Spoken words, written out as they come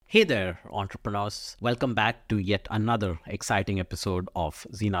Hey there, entrepreneurs. Welcome back to yet another exciting episode of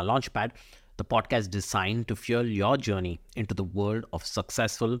Zena Launchpad, the podcast designed to fuel your journey into the world of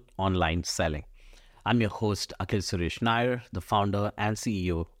successful online selling. I'm your host, Akhil Suresh Nair, the founder and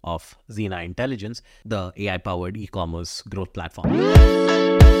CEO of Zena Intelligence, the AI-powered e-commerce growth platform.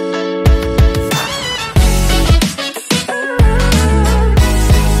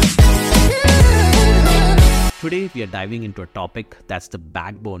 Today, we are diving into a topic that's the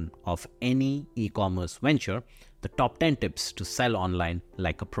backbone of any e-commerce venture, the top 10 tips to sell online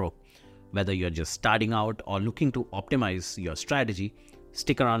like a pro. Whether you're just starting out or looking to optimize your strategy,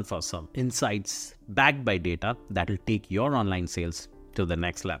 stick around for some insights backed by data that will take your online sales to the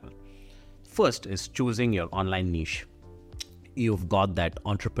next level. First is choosing your online niche. You've got that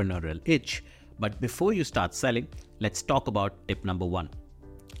entrepreneurial itch, but before you start selling, let's talk about tip number 1.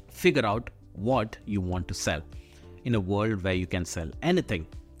 Figure out what you want to sell. In a world where you can sell anything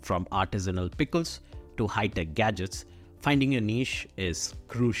from artisanal pickles to high-tech gadgets, finding your niche is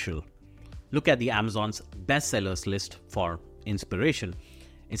crucial. Look at the Amazon's bestsellers list for inspiration.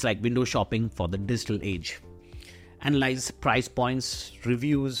 It's like window shopping for the digital age. Analyze price points,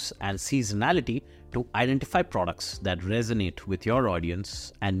 reviews, and seasonality to identify products that resonate with your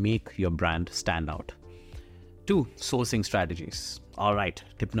audience and make your brand stand out. 2. Sourcing strategies. Alright,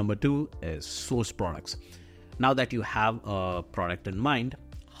 tip number 2 is source products. Now that you have a product in mind,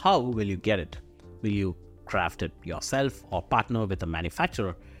 how will you get it? Will you craft it yourself or partner with a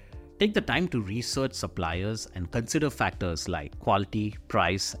manufacturer? Take the time to research suppliers and consider factors like quality,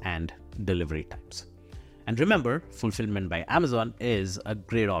 price, and delivery times. And remember, fulfillment by Amazon is a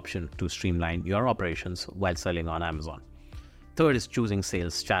great option to streamline your operations while selling on Amazon. 3rd is choosing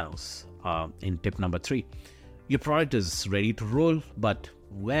sales channels. In tip number 3. Your product is ready to roll, but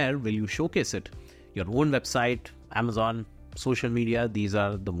where will you showcase it? Your own website, Amazon, social media, these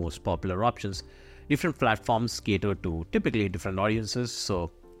are the most popular options. Different platforms cater to typically different audiences, so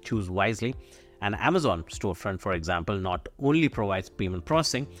choose wisely. An Amazon storefront, for example, not only provides payment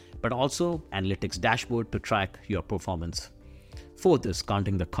processing, but also analytics dashboard to track your performance. 4th is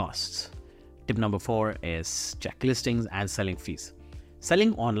counting the costs. Tip number 4 is check listings and selling fees.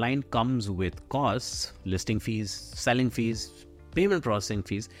 Selling online comes with costs, listing fees, selling fees, payment processing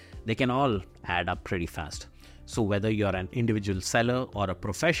fees. They can all add up pretty fast. So whether you're an individual seller or a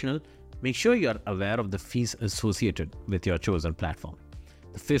professional, make sure you're aware of the fees associated with your chosen platform.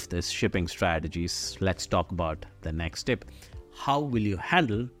 The 5th is shipping strategies. Let's talk about the next tip. How will you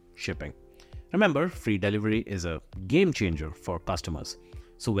handle shipping? Remember, free delivery is a game changer for customers.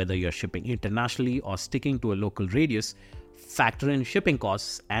 So whether you're shipping internationally or sticking to a local radius, factor in shipping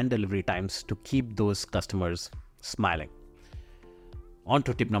costs and delivery times to keep those customers smiling. On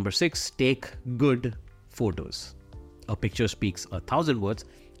to tip number 6, take good photos. A picture speaks 1,000 words,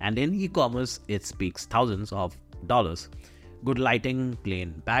 and in e-commerce, it speaks thousands of dollars. Good lighting,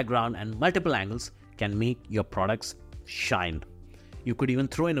 plain background, and multiple angles can make your products shine. You could even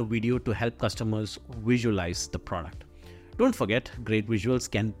throw in a video to help customers visualize the product. Don't forget, great visuals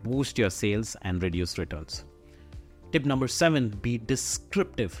can boost your sales and reduce returns. Tip number 7, be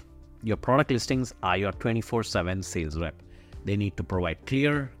descriptive. Your product listings are your 24/7 sales rep. They need to provide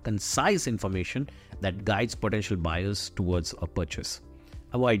clear, concise information that guides potential buyers towards a purchase.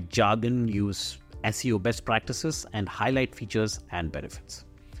 Avoid jargon, use SEO best practices, and highlight features and benefits.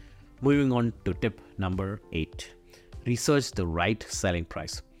 Moving on to tip number 8, research the right selling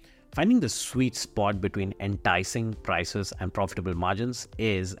price. Finding the sweet spot between enticing prices and profitable margins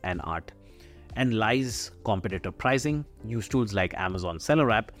is an art. Analyze competitor pricing, use tools like Amazon Seller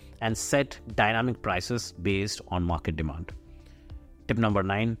App, and set dynamic prices based on market demand. Tip number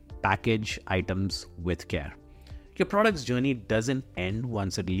 9, package items with care. Your product's journey doesn't end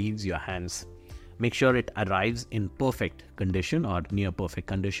once it leaves your hands. Make sure it arrives in perfect condition or near perfect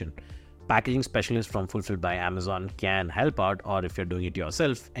condition. Packaging specialists from Fulfilled by Amazon can help out, or if you're doing it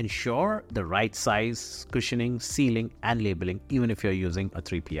yourself, ensure the right size, cushioning, sealing, and labeling, even if you're using a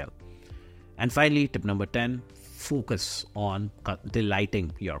 3PL. And finally, tip number 10, focus on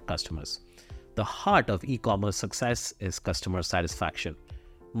delighting your customers. The heart of e-commerce success is customer satisfaction.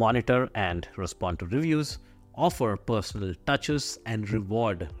 Monitor and respond to reviews, offer personal touches, and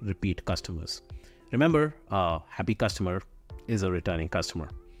reward repeat customers. Remember, a happy customer is a returning customer.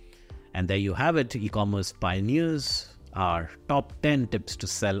 And there you have it, e-commerce pioneers, our top 10 tips to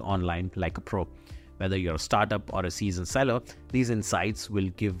sell online like a pro. Whether you're a startup or a seasoned seller, these insights will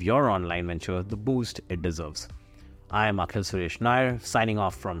give your online venture the boost it deserves. I am Akhil Suresh Nair, signing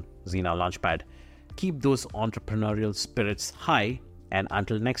off from Zena Launchpad. Keep those entrepreneurial spirits high, and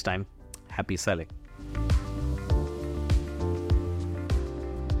until next time, happy selling.